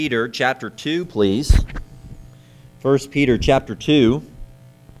Peter chapter 2, please. 1 Peter chapter 2.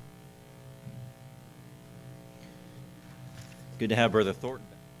 Good to have Brother Thornton.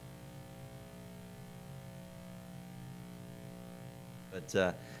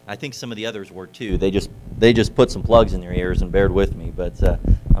 But I think some of the others were too. They just put some plugs in their ears and bared with me, but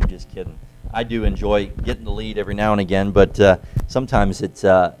I'm just kidding. I do enjoy getting the lead every now and again, but sometimes it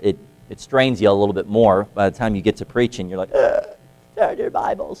strains you a little bit more. By the time you get to preaching, you're like, turn your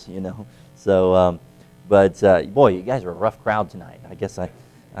Bibles, you know. So, boy, you guys are a rough crowd tonight. I guess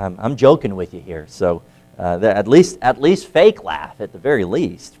I'm joking with you here. So, at least fake laugh at the very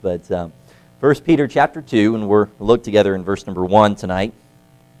least. But 1 Peter chapter 2, and we'll look together in verse number 1 tonight.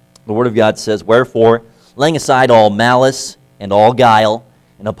 The Word of God says, "Wherefore, laying aside all malice and all guile,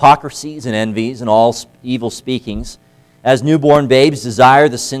 and hypocrisies and envies and all evil speakings, as newborn babes desire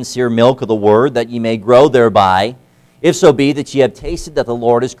the sincere milk of the Word, that ye may grow thereby, if so be that ye have tasted that the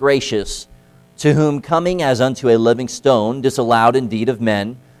Lord is gracious, to whom coming as unto a living stone, disallowed indeed of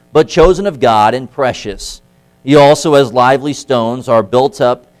men, but chosen of God and precious, ye also as lively stones are built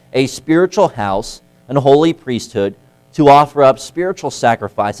up a spiritual house, and a holy priesthood, to offer up spiritual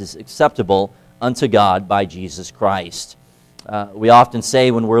sacrifices acceptable unto God by Jesus Christ." We often say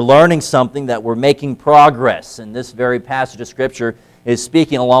when we're learning something that we're making progress, and this very passage of Scripture is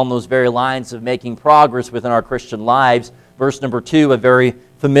speaking along those very lines of making progress within our Christian lives. Verse number 2, a very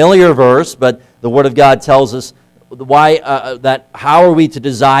familiar verse, but the Word of God tells us how are we to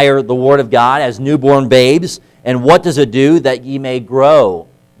desire the Word of God as newborn babes, and what does it do? That ye may grow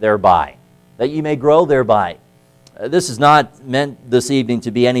thereby. That ye may grow thereby. This is not meant this evening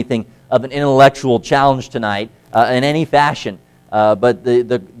to be anything of an intellectual challenge tonight in any fashion. But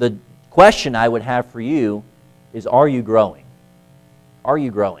the question I would have for you is, are you growing? Are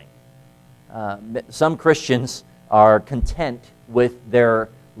you growing? Some Christians are content with their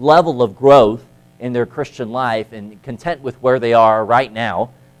level of growth in their Christian life and content with where they are right now,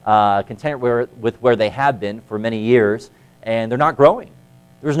 content with where they have been for many years, and they're not growing.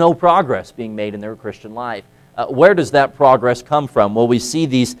 There's no progress being made in their Christian life. Where does that progress come from? Well, we see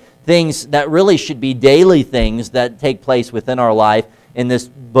these things that really should be daily things that take place within our life in this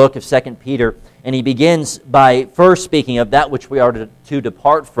book of 2 Peter. And he begins by first speaking of that which we are to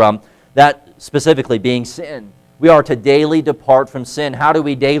depart from, that specifically being sin. We are to daily depart from sin. How do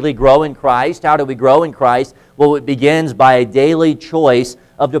we daily grow in Christ? How do we grow in Christ? Well, it begins by a daily choice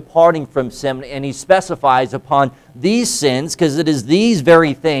of departing from sin. And he specifies upon these sins, because it is these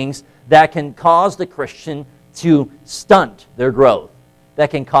very things that can cause the Christian to stunt their growth,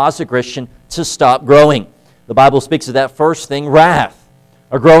 that can cause the Christian to stop growing. The Bible speaks of that first thing, wrath.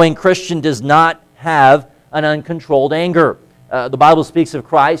 A growing Christian does not have an uncontrolled anger. The Bible speaks of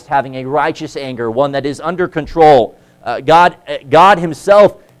Christ having a righteous anger, one that is under control. God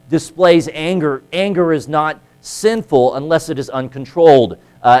Himself displays anger. Anger is not sinful unless it is uncontrolled.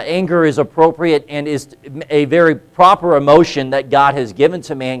 Anger is appropriate and is a very proper emotion that God has given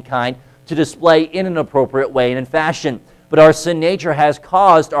to mankind to display in an appropriate way and in fashion. But our sin nature has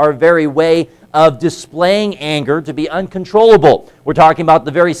caused our very way of displaying anger to be uncontrollable. We're talking about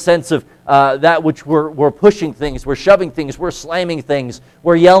the very sense of that which we're pushing things, we're shoving things, we're slamming things,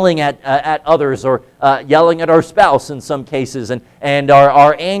 we're yelling at others, or yelling at our spouse in some cases. And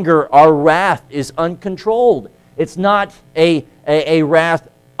our anger, our wrath is uncontrolled. It's not a wrath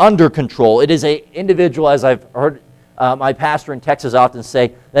under control. It is an individual, as I've heard my pastor in Texas often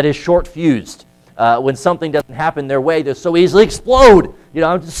say, that is short-fused. When something doesn't happen their way, they so easily explode. You know,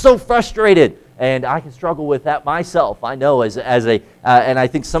 I'm just so frustrated. And I can struggle with that myself. I know and I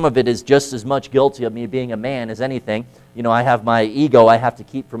think some of it is just as much guilty of me being a man as anything. You know, I have my ego I have to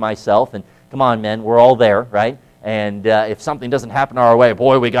keep for myself. And come on, men, we're all there, right? And if something doesn't happen our way,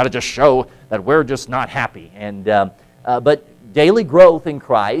 boy, we got to just show that we're just not happy. And but daily growth in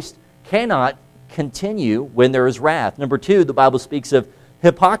Christ cannot continue when there is wrath. Number 2, the Bible speaks of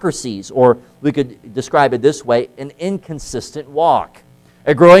hypocrisies, or we could describe it this way, an inconsistent walk.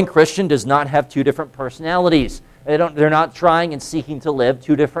 A growing Christian does not have two different personalities. They're not trying and seeking to live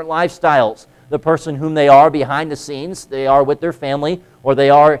two different lifestyles. The person whom they are behind the scenes, they are with their family, or they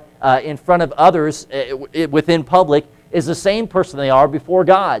are in front of others within public, is the same person they are before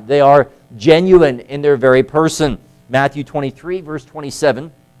God. They are genuine in their very person. Matthew 23, verse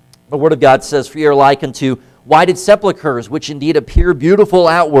 27, the Word of God says, "For ye are like unto whited sepulchres, which indeed appear beautiful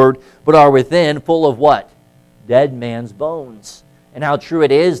outward, but are within full of" what? Dead man's bones. And how true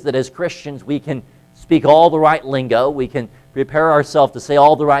it is that as Christians we can speak all the right lingo, we can prepare ourselves to say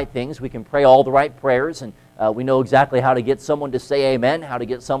all the right things, we can pray all the right prayers, and we know exactly how to get someone to say amen, how to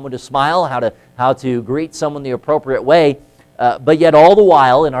get someone to smile, how to greet someone the appropriate way. but yet all the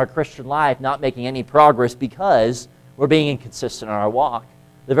while in our Christian life not making any progress because we're being inconsistent in our walk.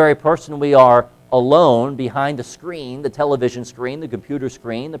 The very person we are alone behind the screen, the television screen, the computer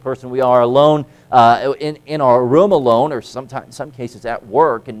screen, the person we are alone in our room alone, or sometimes, some cases at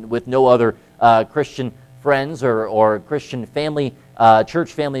work and with no other Christian friends or Christian family,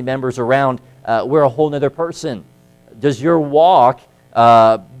 church family members around, we're a whole other person. Does your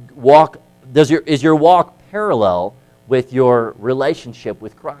is your walk parallel with your relationship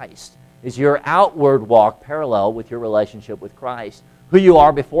with Christ? Is your outward walk parallel with your relationship with Christ? Who you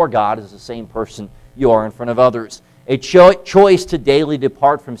are before God is the same person you are in front of others. A choice to daily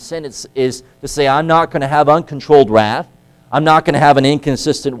depart from sin is to say, I'm not going to have uncontrolled wrath. I'm not going to have an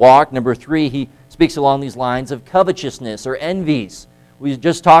inconsistent walk. Number 3, he speaks along these lines of covetousness or envies. We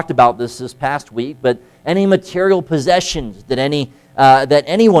just talked about this past week, but any material possessions that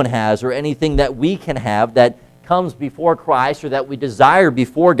anyone has or anything that we can have that comes before Christ or that we desire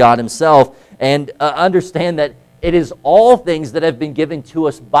before God Himself, and understand that it is all things that have been given to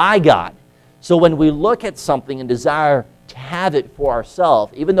us by God. So when we look at something and desire to have it for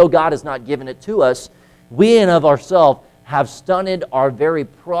ourselves, even though God has not given it to us, we in of ourselves have stunted our very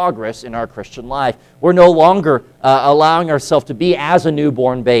progress in our Christian life. We're no longer allowing ourselves to be as a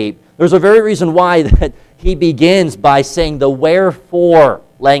newborn babe. There's a very reason why that he begins by saying the wherefore,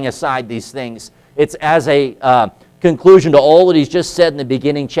 laying aside these things. It's as a conclusion to all that he's just said in the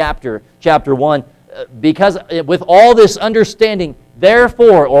beginning chapter 1. Because with all this understanding,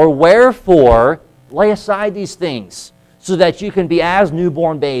 therefore or wherefore, lay aside these things so that you can be as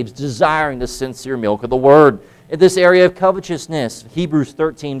newborn babes, desiring the sincere milk of the Word. In this area of covetousness, Hebrews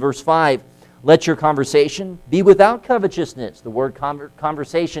 13, verse 5, let your conversation be without covetousness. The word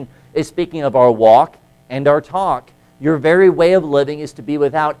conversation is speaking of our walk and our talk. Your very way of living is to be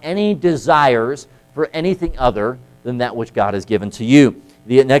without any desires for anything other than that which God has given to you.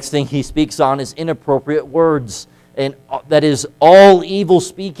 The next thing he speaks on is inappropriate words, and that is all evil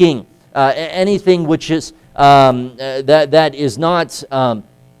speaking. Anything which is that is not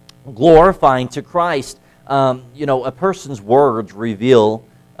glorifying to Christ. A person's words reveal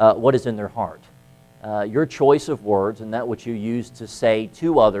what is in their heart. Your choice of words and that which you use to say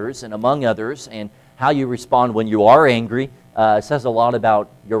to others and among others, and how you respond when you are angry, says a lot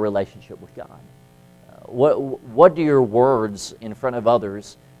about your relationship with God. What do your words in front of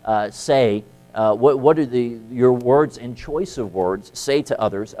others say? What do your words and choice of words say to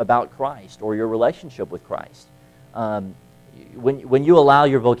others about Christ or your relationship with Christ? When you allow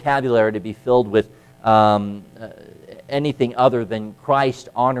your vocabulary to be filled with anything other than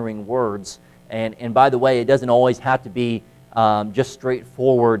Christ-honoring words, and by the way, it doesn't always have to be just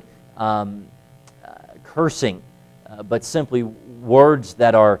straightforward cursing, but simply words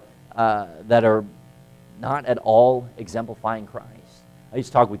that are not at all exemplifying Christ. I used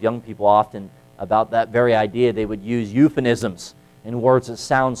to talk with young people often about that very idea. They would use euphemisms and words that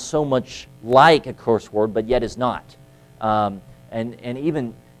sound so much like a curse word, but yet is not. And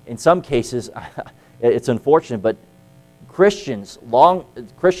even in some cases, it's unfortunate, but Christians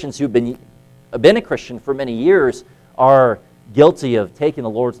who've been a Christian for many years are guilty of taking the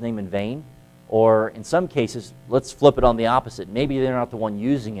Lord's name in vain, or in some cases, let's flip it on the opposite. Maybe they're not the one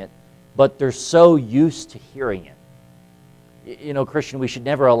using it, but they're so used to hearing it. Christian, we should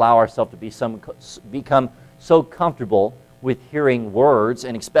never allow ourselves to become so comfortable with hearing words,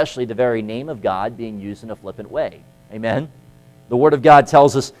 and especially the very name of God, being used in a flippant way. Amen? The Word of God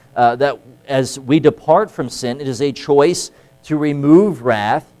tells us that as we depart from sin, it is a choice to remove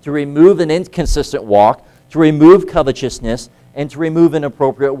wrath, to remove an inconsistent walk, to remove covetousness, and to remove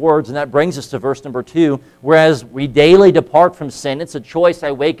inappropriate words. And that brings us to verse number 2. Whereas we daily depart from sin, it's a choice.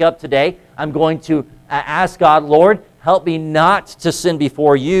 I wake up today, I'm going to ask God, Lord, help me not to sin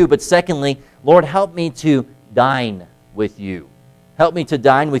before you. But secondly, Lord, help me to dine with you. Help me to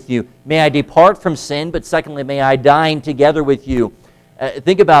dine with you. May I depart from sin, but secondly, may I dine together with you.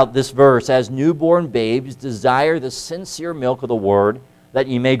 Think about this verse. As newborn babes, desire the sincere milk of the Word, that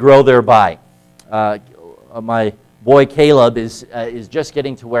you may grow thereby. My boy Caleb is just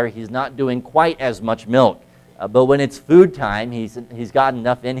getting to where he's not doing quite as much milk. But when it's food time, he's got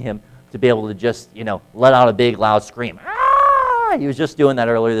enough in him to be able to just, let out a big loud scream. Ah! He was just doing that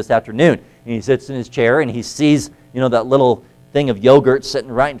earlier this afternoon. And he sits in his chair and he sees, that little thing of yogurt sitting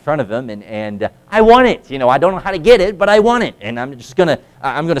right in front of him, and I want it. I don't know how to get it, but I want it, and I'm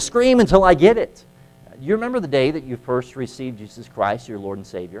gonna scream until I get it. You remember the day that you first received Jesus Christ, your Lord and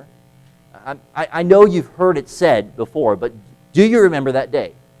Savior? I know you've heard it said before, but do you remember that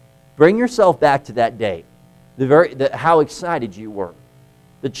day? Bring yourself back to that day, how excited you were,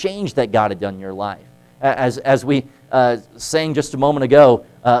 the change that God had done in your life. As we saying just a moment ago,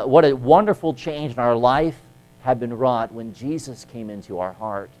 what a wonderful change in our life had been wrought when Jesus came into our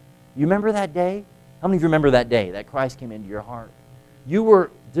heart. You remember that day? How many of you remember that day that Christ came into your heart? You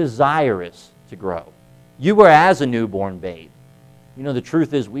were desirous to grow. You were as a newborn babe. You know, the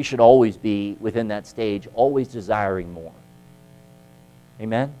truth is we should always be within that stage, always desiring more.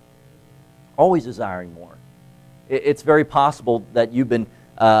 Amen? Always desiring more. It's very possible that you've been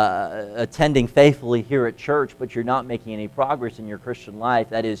attending faithfully here at church, but you're not making any progress in your Christian life.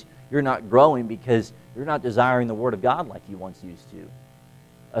 That is, you're not growing because you're not desiring the Word of God like you once used to.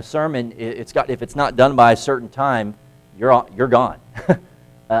 A sermon, if it's not done by a certain time, you're gone.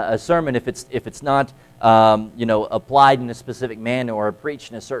 A sermon, if it's not applied in a specific manner or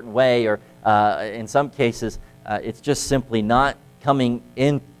preached in a certain way, or in some cases, it's just simply not coming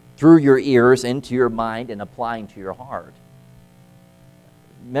in through your ears into your mind and applying to your heart.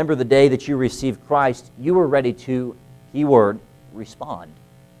 Remember the day that you received Christ, you were ready to, keyword, respond.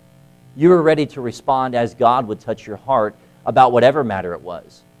 You were ready to respond as God would touch your heart about whatever matter it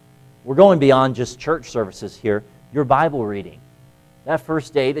was. We're going beyond just church services here. Your Bible reading. That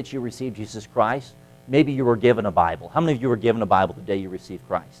first day that you received Jesus Christ, maybe you were given a Bible. How many of you were given a Bible the day you received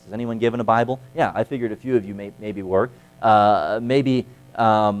Christ? Is anyone given a Bible? Yeah, I figured a few of you maybe were.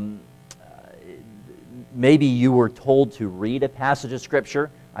 Maybe you were told to read a passage of Scripture.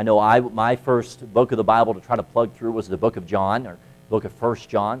 I know my first book of the Bible to try to plug through was the book of John, or book of 1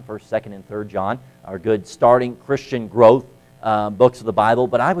 John, 1st, 2nd, and 3rd John, our good starting Christian growth books of the Bible,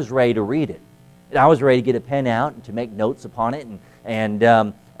 but I was ready to read it. And I was ready to get a pen out and to make notes upon it and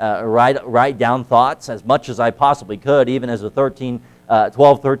write down thoughts as much as I possibly could, even as a 12,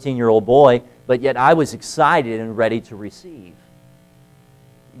 13-year-old boy, but yet I was excited and ready to receive.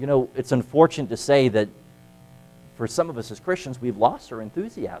 You know, it's unfortunate to say that for some of us as Christians, we've lost our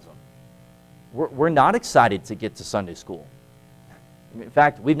enthusiasm. We're not excited to get to Sunday school. In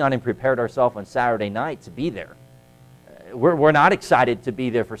fact, we've not even prepared ourselves on Saturday night to be there. We're not excited to be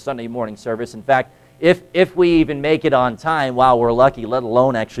there for Sunday morning service. In fact, if we even make it on time, wow, we're lucky, let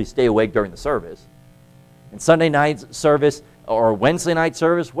alone actually stay awake during the service. And Sunday night service or Wednesday night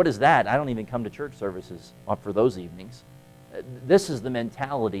service, what is that? I don't even come to church services for those evenings. This is the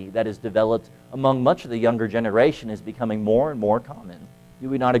mentality that is developed among much of the younger generation, is becoming more and more common. Do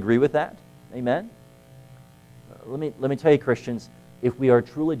we not agree with that? Amen? Let me tell you, Christians, if we are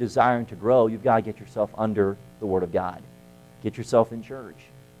truly desiring to grow, you've got to get yourself under the Word of God. Get yourself in church.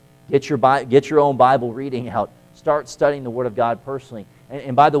 Get your own Bible reading out. Start studying the Word of God personally.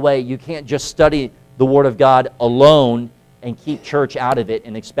 And by the way, you can't just study the Word of God alone and keep church out of it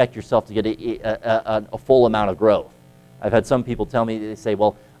and expect yourself to get a full amount of growth. I've had some people tell me, they say,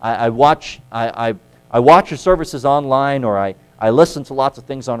 well, I watch your services online, or I listen to lots of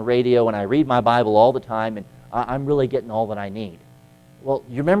things on radio, and I read my Bible all the time, and I'm really getting all that I need. Well,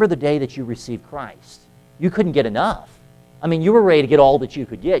 you remember the day that you received Christ. You couldn't get enough. I mean, you were ready to get all that you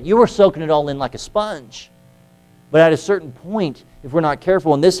could get. You were soaking it all in like a sponge. But at a certain point, if we're not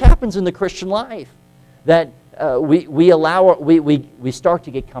careful, and this happens in the Christian life, that we start to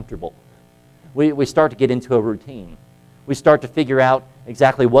get comfortable. We start to get into a routine. We start to figure out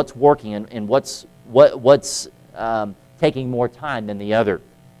exactly what's working and what's taking more time than the other.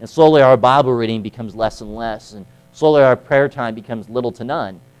 And slowly our Bible reading becomes less and less, and slowly our prayer time becomes little to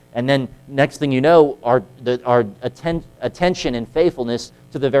none. And then next thing you know, our attention and faithfulness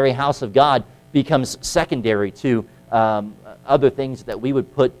to the very house of God becomes secondary to other things that we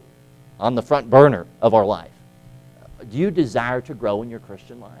would put on the front burner of our life. Do you desire to grow in your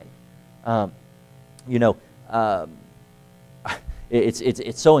Christian life?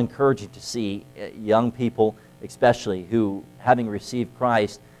 It's so encouraging to see young people, especially who, having received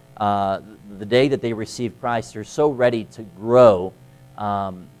Christ, the day that they receive Christ, they're so ready to grow.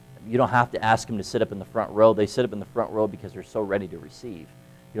 You don't have to ask them to sit up in the front row. They sit up in the front row because they're so ready to receive.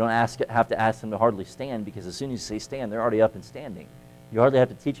 You don't have to ask them to hardly stand, because as soon as you say stand, they're already up and standing. You hardly have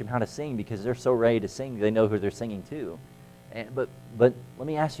to teach them how to sing, because they're so ready to sing, they know who they're singing to. But let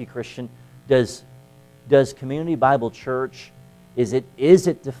me ask you, Christian, does Community Bible Church, is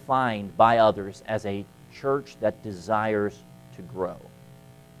it defined by others as a church that desires to grow?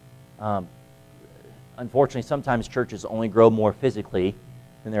 Unfortunately, sometimes churches only grow more physically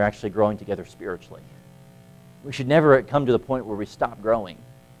than they're actually growing together spiritually. We should never come to the point where we stop growing.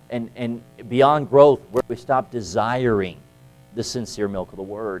 And beyond growth, where we stop desiring the sincere milk of the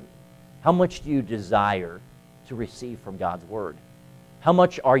Word. How much do you desire to receive from God's Word? How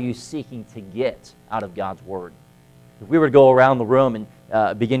much are you seeking to get out of God's Word? If we were to go around the room,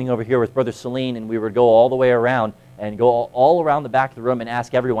 and beginning over here with Brother Celine, and we were to go all the way around and go all around the back of the room and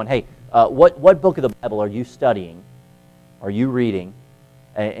ask everyone, hey, what book of the Bible are you studying are you reading,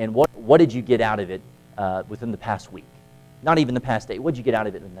 and what did you get out of it within the past week? Not even the past day. What did you get out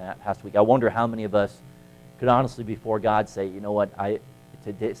of it in that past week? I wonder how many of us could honestly before God say, you know what,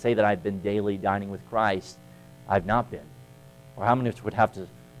 say that I've been daily dining with Christ, I've not been. Or how many of us would have to,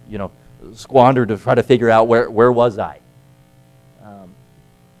 squander to try to figure out where was I?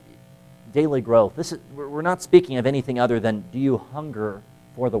 Daily growth. We're not speaking of anything other than, do you hunger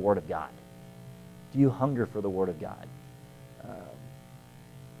for the Word of God? Do you hunger for the Word of God?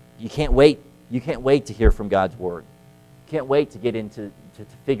 You can't wait. You can't wait to hear from God's Word. You can't wait to get into to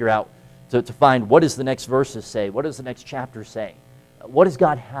figure out, to find what does the next verses say? What does the next chapter say? What does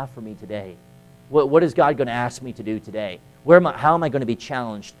God have for me today? What is God going to ask me to do today? How am I going to be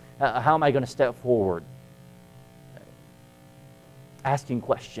challenged? How am I going to step forward? Asking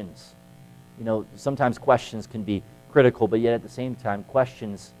questions. Sometimes questions can be critical, but yet at the same time,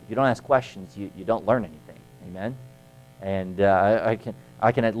 questions, if you don't ask questions, you don't learn anything. Amen? And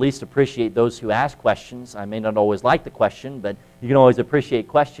I can at least appreciate those who ask questions. I may not always like the question, but you can always appreciate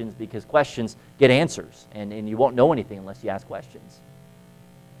questions because questions get answers, and you won't know anything unless you ask questions.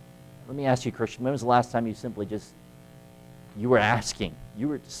 Let me ask you, Christian, when was the last time you were asking, you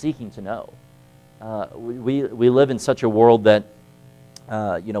were seeking to know? We live in such a world that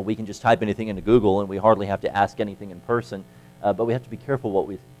we can just type anything into Google and we hardly have to ask anything in person, but we have to be careful what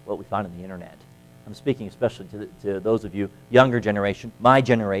we find on the internet. I'm speaking especially to those of you, younger generation, my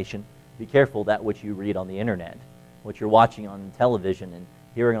generation. Be careful that which you read on the internet, what you're watching on television and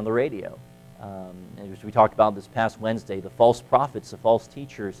hearing on the radio. As we talked about this past Wednesday, the false prophets, the false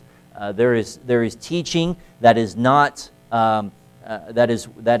teachers. There is teaching that is not that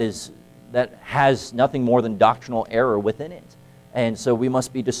has nothing more than doctrinal error within it. And so we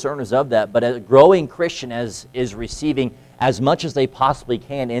must be discerners of that. But a growing Christian is receiving as much as they possibly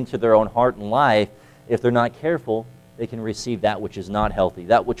can into their own heart and life. If they're not careful, they can receive that which is not healthy,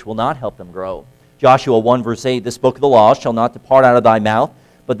 that which will not help them grow. Joshua 1 verse 8, this book of the law shall not depart out of thy mouth,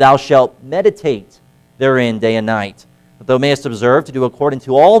 but thou shalt meditate therein day and night, that thou mayest observe to do according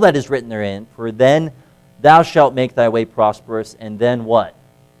to all that is written therein, for then thou shalt make thy way prosperous, and then what?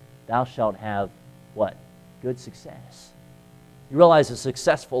 Thou shalt have what? Good success. You realize a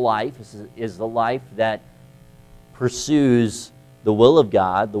successful life is the life that pursues the will of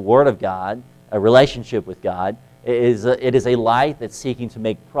God, the Word of God, a relationship with God. It is a life that's seeking to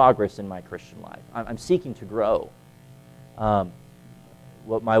make progress in my Christian life. I'm seeking to grow.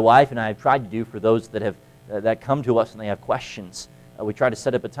 What my wife and I have tried to do for those that come to us and they have questions, we try to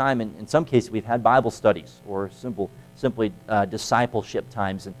set up a time. In some cases, we've had Bible studies or simply discipleship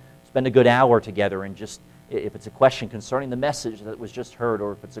times and spend a good hour together and just, if it's a question concerning the message that was just heard,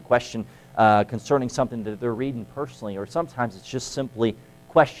 or if it's a question concerning something that they're reading personally, or sometimes it's just simply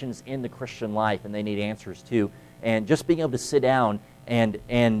questions in the Christian life and they need answers to. And just being able to sit down and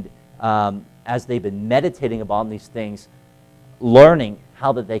as they've been meditating upon these things, learning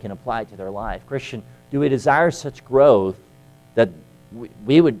how that they can apply it to their life. Christian, do we desire such growth that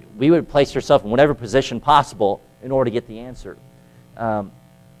we would place ourselves in whatever position possible in order to get the answer?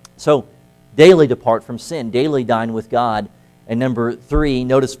 So daily depart from sin, daily dine with God. And number 3,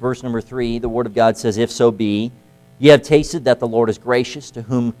 notice verse number 3, the Word of God says, if so be, ye have tasted that the Lord is gracious, to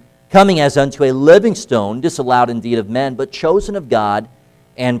whom coming as unto a living stone, disallowed indeed of men, but chosen of God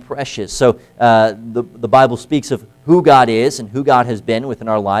and precious. So the Bible speaks of who God is and who God has been within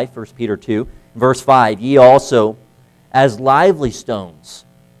our life. 1 Peter 2, verse 5, ye also, as lively stones,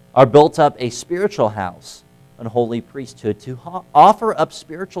 are built up a spiritual house, an holy priesthood, to offer up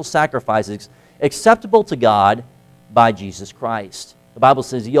spiritual sacrifices acceptable to God by Jesus Christ. The Bible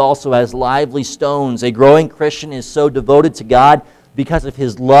says, ye also as lively stones. A growing Christian is so devoted to God because of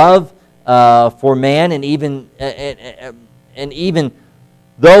his love for man, and even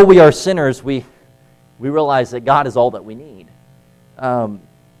though we are sinners, we realize that God is all that we need. I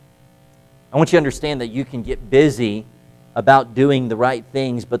want you to understand that you can get busy about doing the right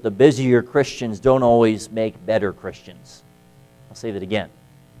things, but the busier Christians don't always make better Christians. I'll say that again.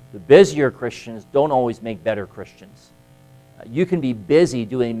 The busier Christians don't always make better Christians. You can be busy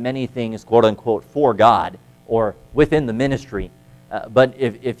doing many things, quote unquote, for God or within the ministry, but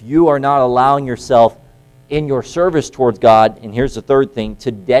if you are not allowing yourself in your service towards God, and here's the third thing,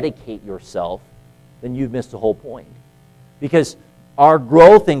 to dedicate yourself, then you've missed the whole point. Because our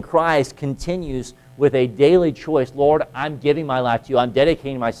growth in Christ continues with a daily choice. Lord, I'm giving my life to you. I'm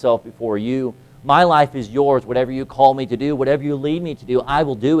dedicating myself before you. My life is yours. Whatever you call me to do, whatever you lead me to do, I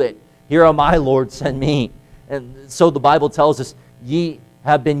will do it. Here am I, Lord, send me. And so the Bible tells us, ye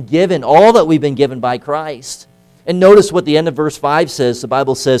have been given all that we've been given by Christ. And notice what the end of verse 5 says. The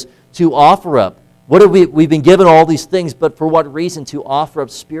Bible says, to offer up What have we've been given all these things, but for what reason? To offer up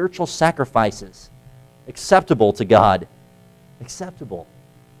spiritual sacrifices, acceptable to God. Acceptable.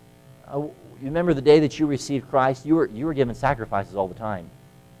 You remember the day that you received Christ? You were given sacrifices all the time.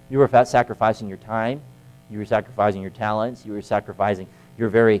 You were sacrificing your time. You were sacrificing your talents. You were sacrificing your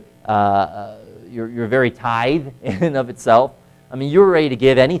very tithe in and of itself. I mean, you were ready to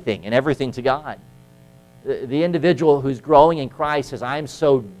give anything and everything to God. The individual who's growing in Christ says, I am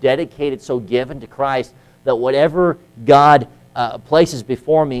so dedicated, so given to Christ, that whatever God places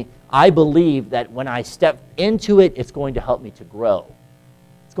before me, I believe that when I step into it, it's going to help me to grow.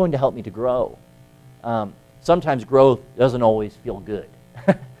 It's going to help me to grow. Sometimes growth doesn't always feel good.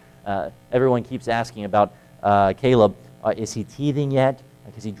 Everyone keeps asking about Caleb. Is he teething yet?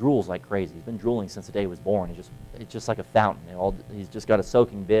 Because he drools like crazy. He's been drooling since the day he was born. It's just like a fountain. He's just got a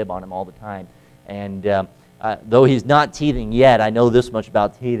soaking bib on him all the time. And though he's not teething yet, I know this much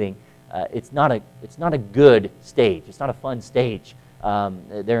about teething. It's not a good stage. It's not a fun stage.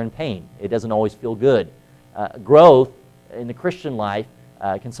 They're in pain. It doesn't always feel good. Growth in the Christian life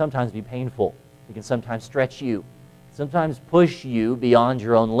can sometimes be painful. It can sometimes stretch you, sometimes push you beyond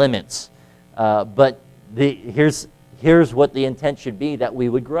your own limits. But here's what the intent should be, that we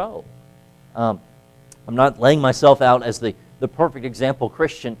would grow. I'm not laying myself out as the perfect example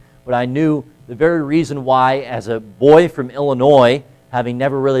Christian, but I knew the very reason why, as a boy from Illinois, having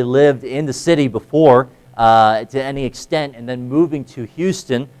never really lived in the city before to any extent, and then moving to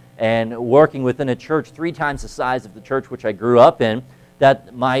Houston and working within a church 3 times the size of the church which I grew up in,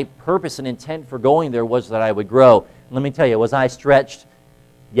 that my purpose and intent for going there was that I would grow. And let me tell you, was I stretched?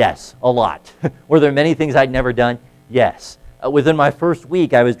 Yes, a lot. Were there many things I'd never done? Yes. Within my first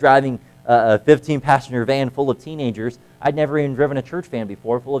week, I was driving a 15-passenger van full of teenagers. I'd never even driven a church van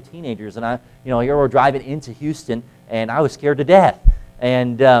before, full of teenagers. And here we're driving into Houston, and I was scared to death.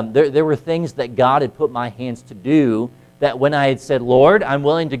 And there were things that God had put my hands to do, that when I had said, Lord, I'm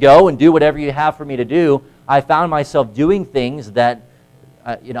willing to go and do whatever you have for me to do, I found myself doing things that,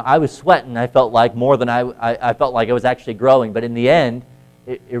 I was sweating. I felt like more than I felt like I was actually growing. But in the end,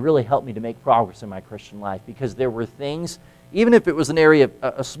 it really helped me to make progress in my Christian life, because there were things, even if it was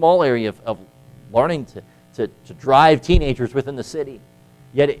a small area of learning to drive teenagers within the city,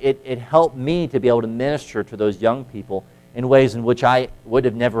 yet it helped me to be able to minister to those young people in ways in which I would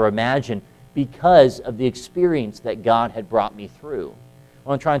have never imagined, because of the experience that God had brought me through.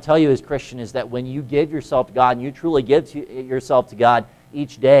 What I'm trying to tell you as Christian is that when you give yourself to God, and you truly give yourself to God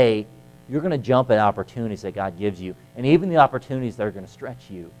each day, you're going to jump at opportunities that God gives you, and even the opportunities that are going to stretch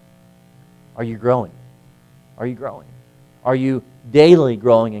you. Are you growing? Are you growing? Are you daily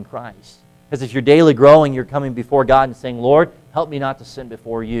growing in Christ? Because if you're daily growing, you're coming before God and saying, Lord, help me not to sin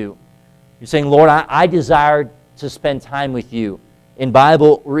before you. You're saying, Lord, I desire to spend time with you in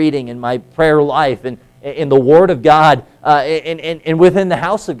Bible reading, in my prayer life, and in the Word of God, and within the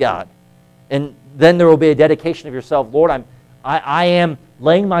house of God. And then there will be a dedication of yourself. Lord, I am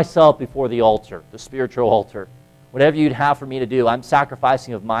laying myself before the altar, the spiritual altar. Whatever you'd have for me to do, I'm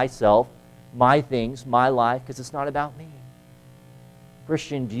sacrificing of myself, my things, my life, because it's not about me.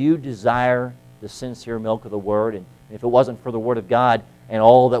 Christian, do you desire the sincere milk of the Word? And if it wasn't for the Word of God and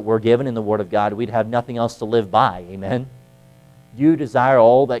all that we're given in the Word of God, we'd have nothing else to live by. Amen? Do you desire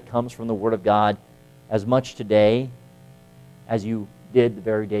all that comes from the Word of God as much today as you did the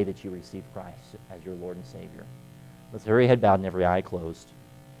very day that you received Christ as your Lord and Savior? With every head bowed and every eye closed.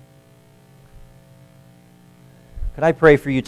 Could I pray for you